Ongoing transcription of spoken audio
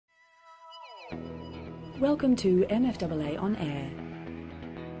Welcome to MFAA On Air.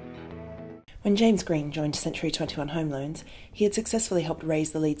 When James Green joined Century 21 Home Loans, he had successfully helped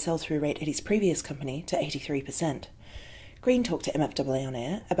raise the lead sell-through rate at his previous company to 83%. Green talked to MFAA On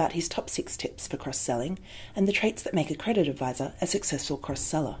Air about his top 6 tips for cross-selling and the traits that make a credit advisor a successful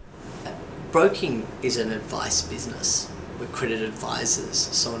cross-seller. Broking is an advice business with credit advisors,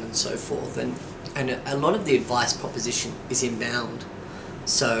 so on and so forth, and a lot of the advice proposition is inbound.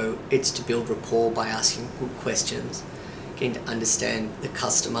 So it's to build rapport by asking good questions, getting to understand the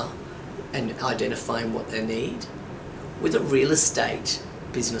customer and identifying what they need. With a real estate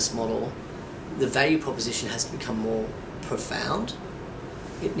business model, the value proposition has to become more profound.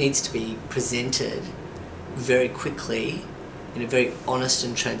 It needs to be presented very quickly in a very honest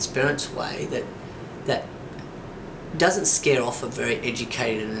and transparent way that doesn't scare off a very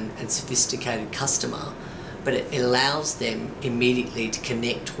educated and sophisticated customer, but it allows them immediately to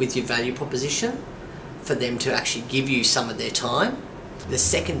connect with your value proposition for them to actually give you some of their time. The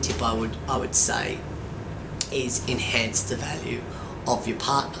second tip I would say is enhance the value of your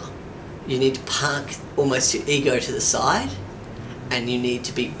partner. You need to park almost your ego to the side, and you need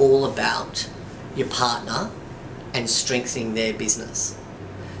to be all about your partner and strengthening their business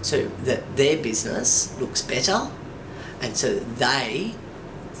so that their business looks better and so that they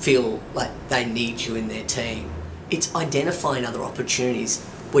feel like they need you in their team. It's identifying other opportunities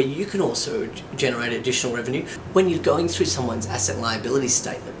where you can also generate additional revenue. When you're going through someone's asset and liability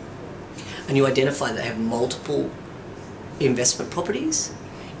statement and you identify they have multiple investment properties,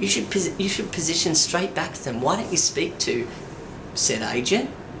 you should position straight back to them. Why don't you speak to said agent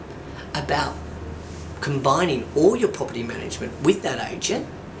about combining all your property management with that agent,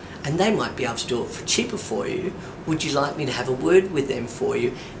 and they might be able to do it for cheaper for you. Would you like me to have a word with them for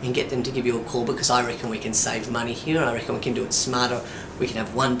you and get them to give you a call, because I reckon we can save money here and I reckon we can do it smarter. We can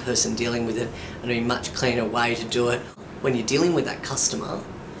have one person dealing with it and a much cleaner way to do it. When you're dealing with that customer,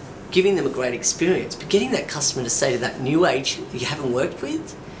 giving them a great experience, but getting that customer to say to that new agent that you haven't worked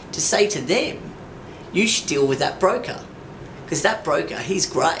with, to say to them, you should deal with that broker, because that broker, he's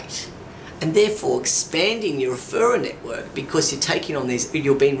great. And therefore expanding your referrer network, because you're taking on these,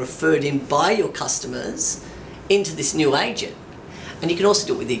 you're being referred in by your customers into this new agent. And you can also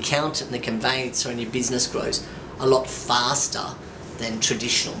do it with the accountant and the conveyancer, and your business grows a lot faster than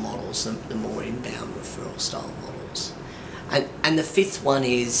traditional models, the more inbound referral style models. And the fifth one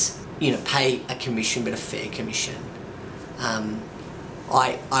is, pay a commission, but a fair commission.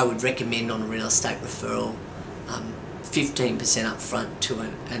 I would recommend on a real estate referral 15% upfront to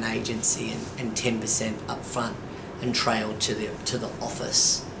an agency and 10% upfront and trail to the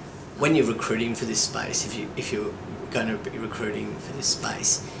office. When you're recruiting for this space, if you're going to be recruiting for this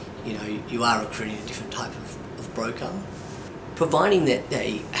space, you are recruiting a different type of broker. Providing that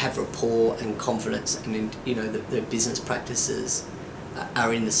they have rapport and confidence, and that their business practices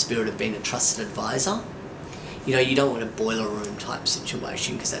are in the spirit of being a trusted advisor. You don't want a boiler room type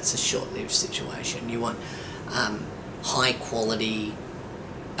situation, because that's a short-lived situation. You want high quality,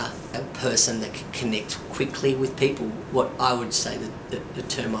 a person that can connect quickly with people. What I would say that the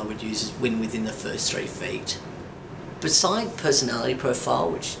term I would use is win within the first 3 feet. Beside personality profile,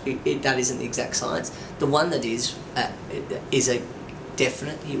 which that isn't the exact science, the one that is a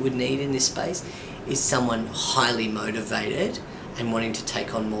definite you would need in this space is someone highly motivated and wanting to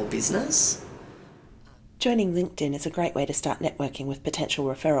take on more business. Joining LinkedIn is a great way to start networking with potential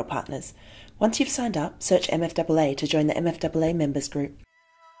referral partners. Once you've signed up, search MFAA to join the MFAA members group.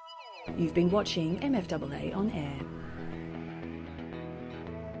 You've been watching MFAA On Air.